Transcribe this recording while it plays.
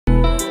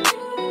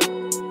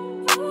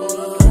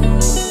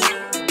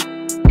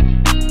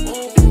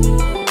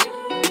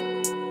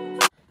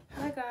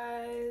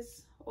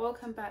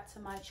welcome back to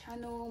my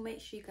channel. Make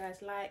sure you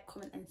guys like,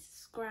 comment and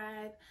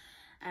subscribe,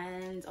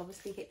 and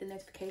obviously hit the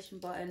notification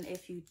button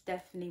if you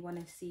definitely want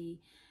to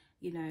see,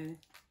 you know,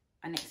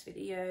 our next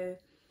video.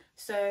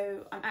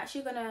 So I'm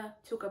actually gonna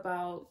talk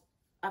about,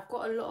 I've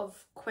got a lot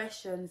of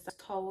questions that's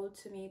told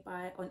to me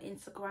on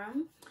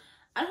Instagram.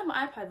 I don't have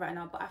my iPad right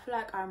now, but I feel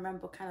like I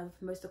remember kind of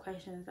most of the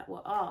questions that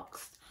were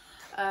asked.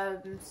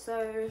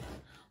 So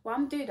what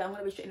I'm doing, I'm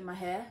gonna be straightening my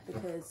hair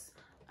because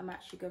I'm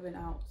actually going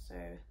out, so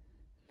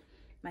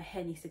my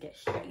hair needs to get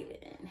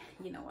straightened,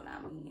 you know what I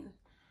mean.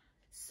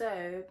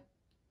 So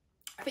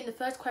I think the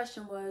first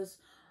question was,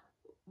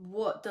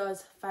 what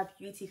does Fab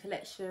Beauty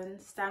Collection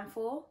stand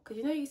for? Because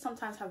you know, you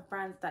sometimes have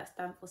brands that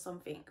stand for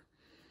something.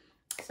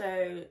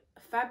 So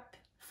Fab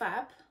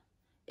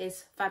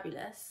is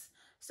fabulous.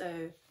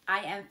 So I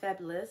am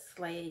fabulous,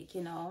 like,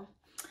 you know,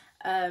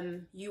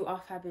 you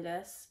are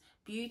fabulous.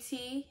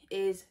 Beauty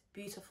is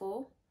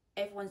beautiful.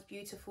 Everyone's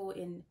beautiful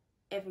in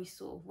every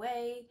sort of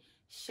way,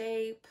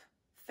 shape,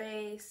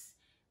 face,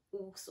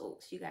 all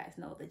sorts. You guys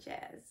know the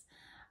jazz.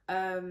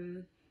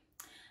 And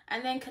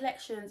then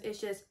collections is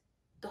just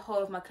the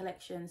whole of my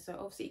collection. So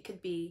obviously it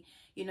could be,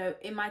 you know,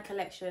 in my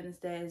collections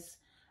there's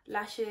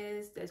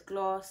lashes, there's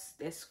gloss,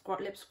 there's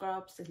lip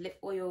scrubs, there's lip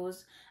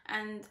oils,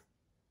 and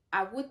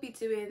I would be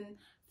doing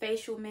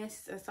facial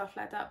mists and stuff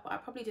like that, but I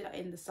probably do that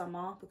in the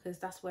summer because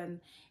that's when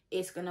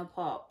it's gonna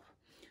pop.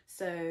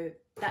 So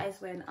that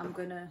is when I'm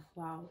gonna,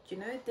 wow, do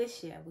you know,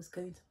 this year was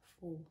going to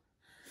fall.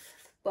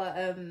 But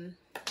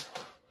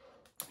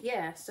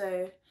yeah,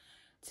 so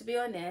to be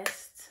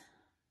honest,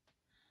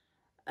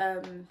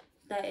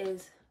 that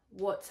is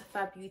what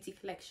Fab Beauty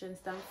Collection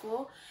stands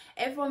for.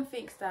 Everyone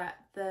thinks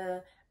that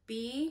the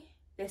B,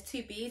 there's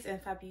two B's in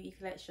Fab Beauty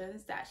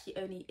Collections. There actually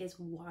only is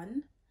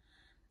one,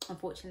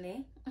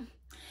 unfortunately.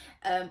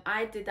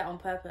 I did that on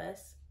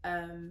purpose.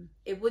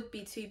 It would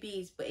be two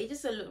B's, but it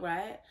just didn't look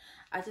right.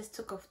 I just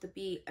took off the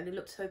B and it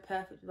looked so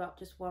perfect without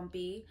just one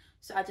B,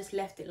 so I just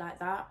left it like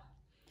that.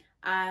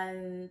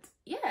 And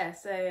yeah,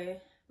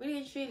 so really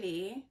and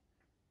truly,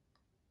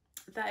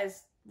 that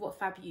is what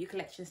Fab Beauty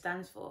Collection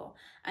stands for.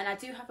 And I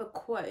do have a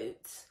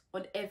quote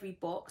on every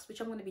box, which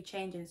I'm going to be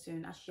changing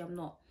soon. Actually, I'm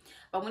not,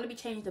 but I'm going to be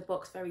changing the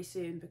box very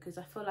soon because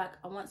I feel like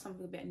I want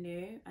something a bit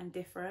new and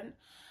different.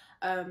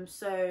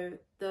 So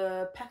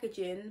the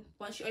packaging,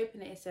 once you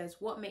open it, it says,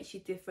 what makes you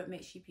different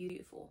makes you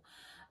beautiful.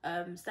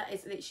 So that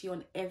is literally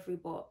on every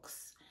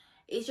box.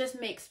 It just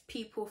makes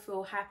people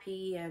feel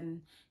happy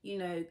and, you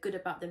know, good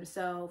about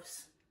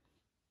themselves.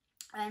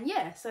 And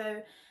yeah,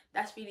 so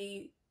that's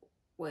really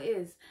what it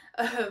is.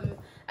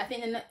 I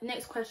think the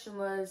next question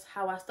was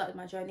how I started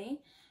my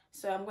journey.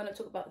 So I'm going to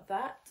talk about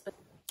that.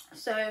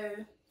 So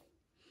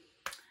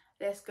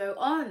let's go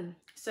on.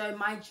 So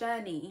my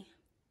journey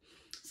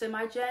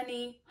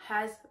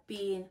has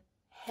been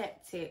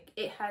hectic.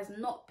 It has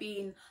not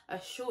been a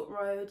short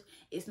road.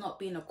 It's not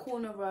been a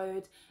corner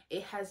road.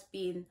 It has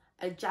been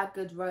a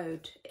jagged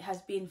road. It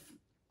has been,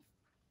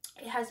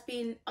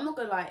 I'm not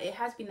gonna lie, it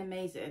has been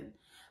amazing,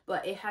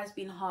 but it has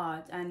been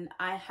hard, and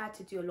I had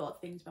to do a lot of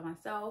things by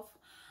myself.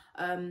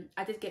 I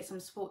did get some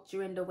support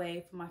during the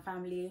way from my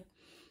family.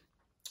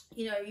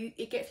 You know,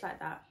 it gets like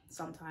that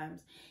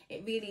sometimes.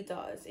 It really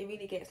does. It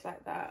really gets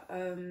like that.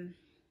 I'm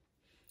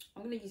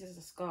gonna use this as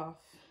a scarf.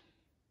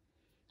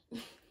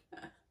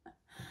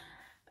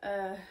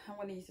 I'm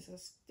gonna use this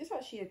as, this is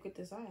actually a good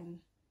design.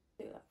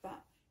 Do it like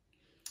that.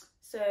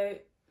 So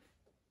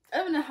I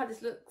don't know how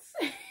this looks.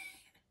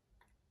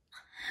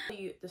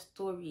 You the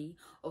story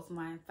of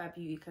my Fab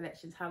Beauty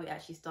Collections, how it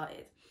actually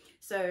started.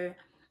 So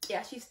it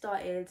actually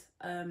started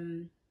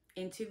in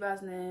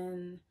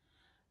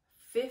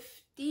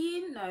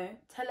 2015, no,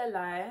 tell a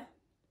lie,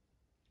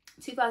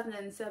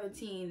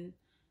 2017,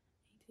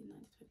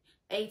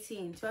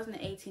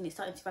 2018. It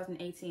started in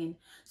 2018.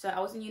 So I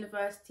was in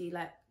university,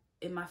 like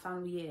in my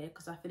final year,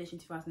 because I finished in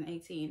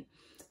 2018.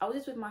 I was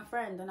just with my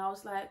friend and I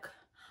was like,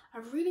 I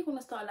really want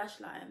to start a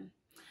lash line.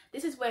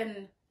 This is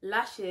when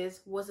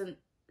lashes wasn't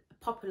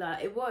popular.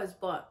 It was,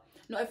 but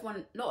not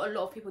a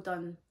lot of people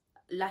done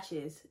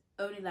lashes,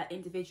 only like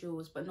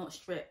individuals, but not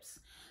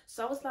strips.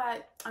 So I was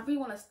like, I really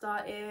want to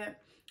start it.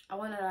 I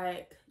want to,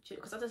 like,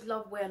 because I just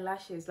love wearing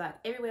lashes. Like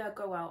everywhere I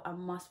go out, I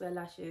must wear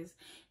lashes,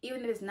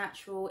 even if it's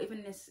natural,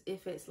 even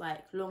if it's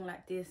like long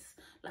like this,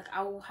 like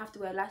I will have to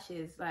wear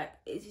lashes. Like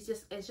it's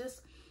just a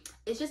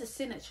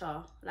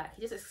signature. Like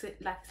it's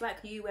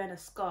like you wearing a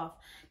scarf.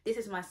 This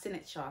is my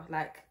signature.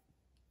 Like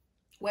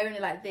wearing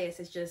it like this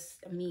is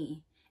just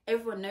me.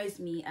 Everyone knows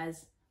me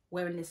as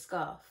wearing this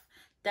scarf.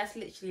 That's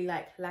literally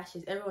like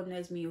lashes. Everyone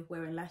knows me with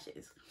wearing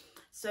lashes.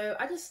 So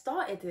I just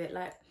started it.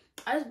 Like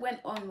I just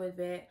went on with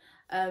it.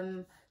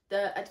 The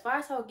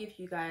advice I'll give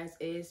you guys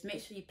is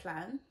make sure you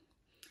plan,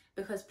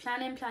 because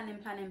planning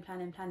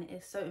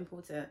is so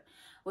important.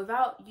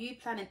 Without you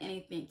planning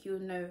anything, you'll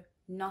know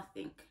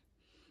nothing.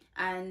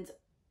 And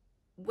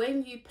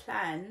when you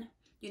plan,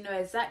 you know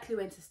exactly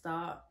when to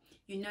start.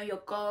 You know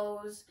your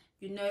goals.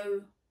 You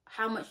know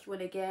how much you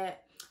want to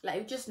get. Like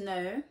you just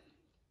know,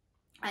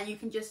 and you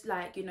can just,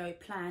 like, you know,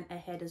 plan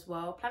ahead as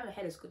well. Plan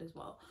ahead is good as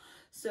well.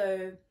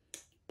 So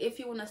If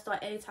you want to start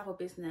any type of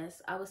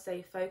business, I would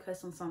say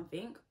focus on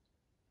something.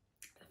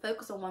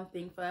 Focus on one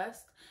thing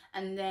first,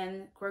 and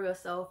then grow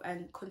yourself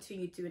and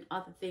continue doing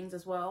other things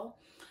as well.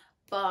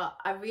 But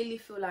I really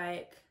feel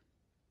like,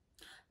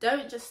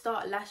 don't just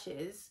start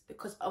lashes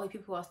because other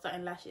people are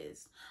starting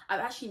lashes.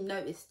 I've actually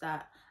noticed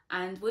that.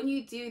 And when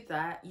you do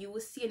that, you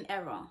will see an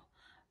error,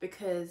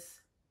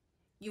 because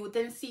you will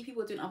then see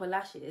people doing other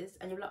lashes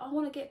and you're like, oh, I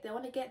want to get there, I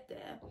want to get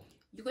there.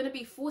 You're going to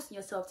be forcing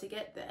yourself to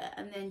get there,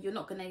 and then you're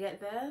not going to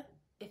get there,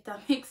 if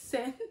that makes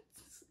sense.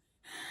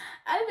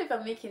 I don't know if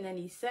I'm making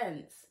any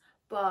sense,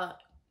 but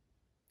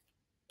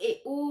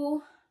it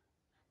all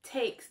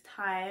takes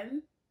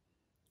time.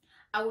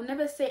 I will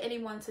never say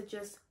anyone to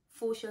just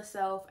force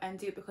yourself and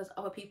do it because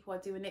other people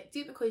are doing it.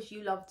 Do it because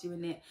you love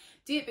doing it.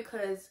 Do it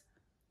because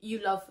you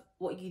love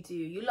what you do.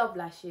 You love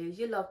lashes,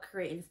 you love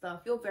creating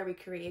stuff, you're very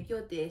creative,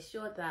 you're this,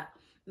 you're that.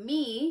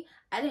 Me,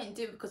 I didn't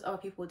do it because other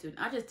people were doing it.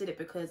 I just did it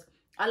because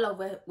I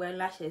love wearing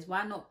lashes.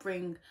 Why not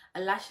bring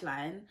a lash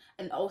line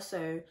and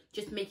also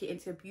just make it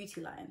into a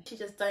beauty line? She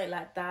just done it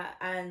like that,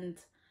 and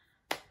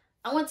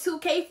I want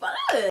 2K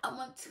followers. I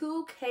want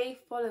 2K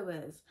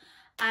followers.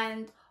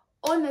 And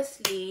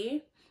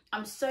honestly,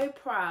 I'm so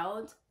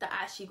proud that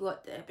I actually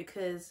got there,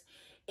 because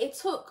it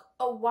took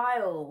a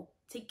while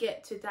to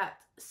get to that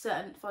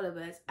certain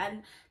followers,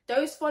 and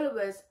those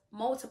followers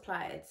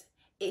multiplied.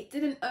 It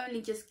didn't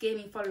only just give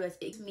me followers,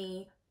 it gave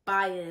me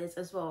buyers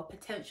as well,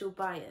 potential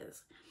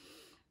buyers.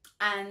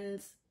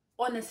 And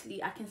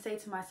honestly, I can say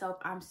to myself,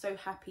 I'm so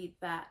happy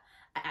that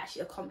I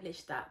actually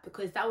accomplished that,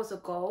 because that was a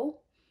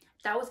goal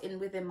that was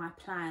within my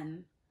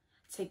plan,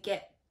 to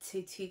get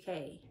to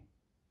 2K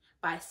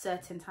by a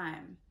certain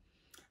time,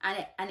 and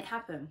it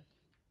happened.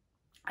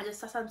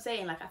 That's what I'm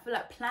saying. Like, I feel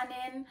like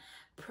planning,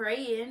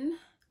 praying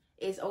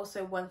is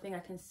also one thing I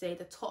can say,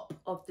 the top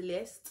of the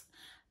list.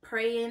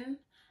 Praying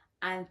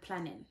and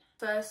planning.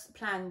 First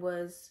plan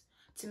was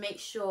to make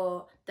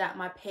sure that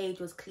my page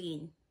was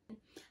clean.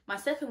 My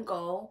second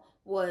goal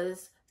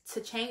was to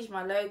change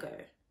my logo,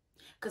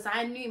 because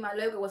I knew my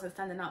logo wasn't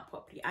standing up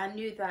properly. I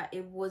knew that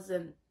it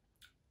wasn't,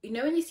 you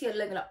know, when you see a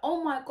logo like,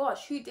 oh my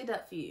gosh, who did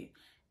that for you?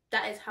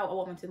 That is how I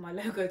wanted my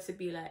logo to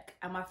be like.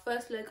 And my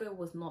first logo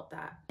was not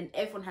that. And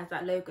everyone has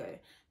that logo.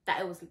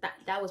 That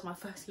was my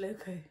first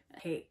logo.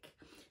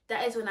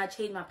 That is when I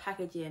changed my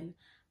packaging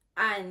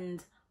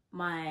and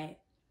my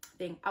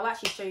thing. I'll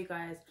actually show you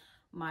guys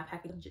my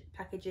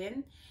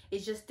packaging.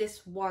 It's just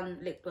this one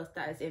lip gloss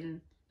that is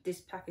in this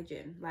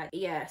packaging. Like,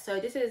 yeah, so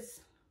this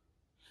is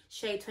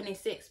shade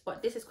 26,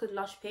 but this is called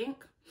Lush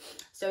Pink.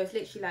 So it's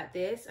literally like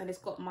this, and it's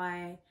got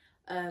my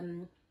I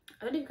don't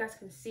know if you guys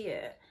can see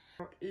it,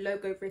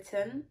 logo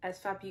written as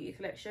Fab Beauty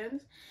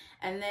Collections.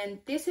 And then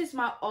this is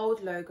my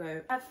old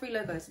logo. I have 3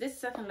 logos. So this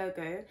is the second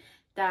logo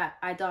that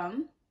I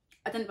done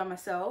it by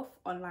myself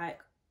on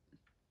like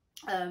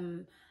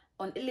on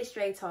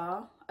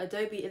Illustrator,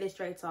 Adobe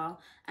Illustrator,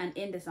 and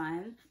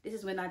InDesign. This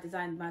is when I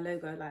designed my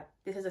logo. Like,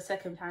 this is the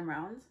second time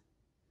round.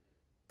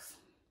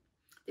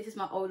 This is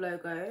my old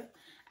logo,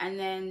 and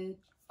then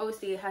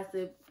obviously it has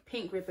the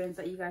pink ribbons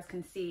that you guys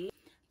can see,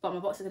 but my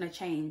box is going to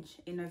change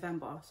in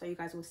November, so you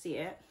guys will see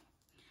it.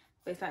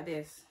 But it's like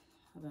this.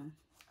 Hold on.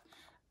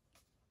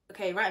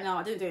 Okay, right now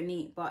I didn't do it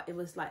neat, but it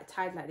was like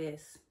tied like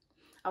this.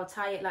 I'll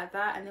tie it like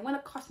that, and then when a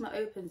customer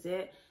opens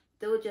it,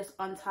 they'll just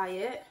untie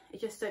it.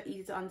 It's just so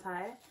easy to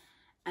untie,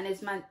 and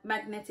it's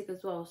magnetic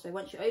as well. So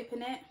once you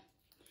open it,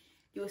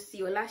 you'll see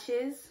your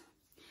lashes,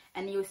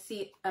 and you'll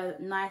see a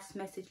nice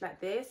message like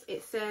this.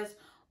 It says,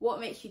 what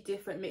makes you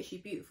different makes you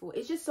beautiful.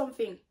 It's just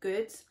something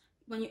good.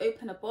 When you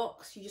open a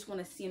box, you just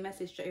want to see a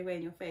message straight away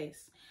in your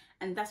face.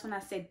 And that's when I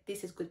said,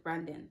 this is good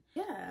branding.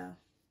 Yeah,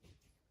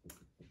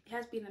 it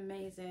has been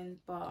amazing.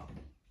 But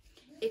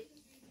if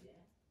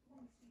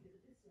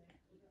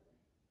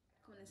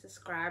comment and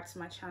subscribe to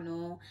my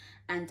channel,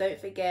 and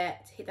don't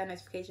forget to hit that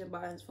notification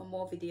buttons for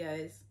more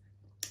videos.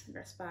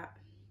 Rest back.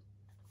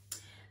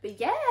 But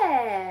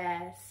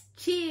yes,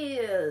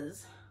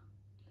 cheers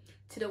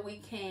to the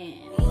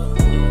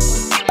weekend.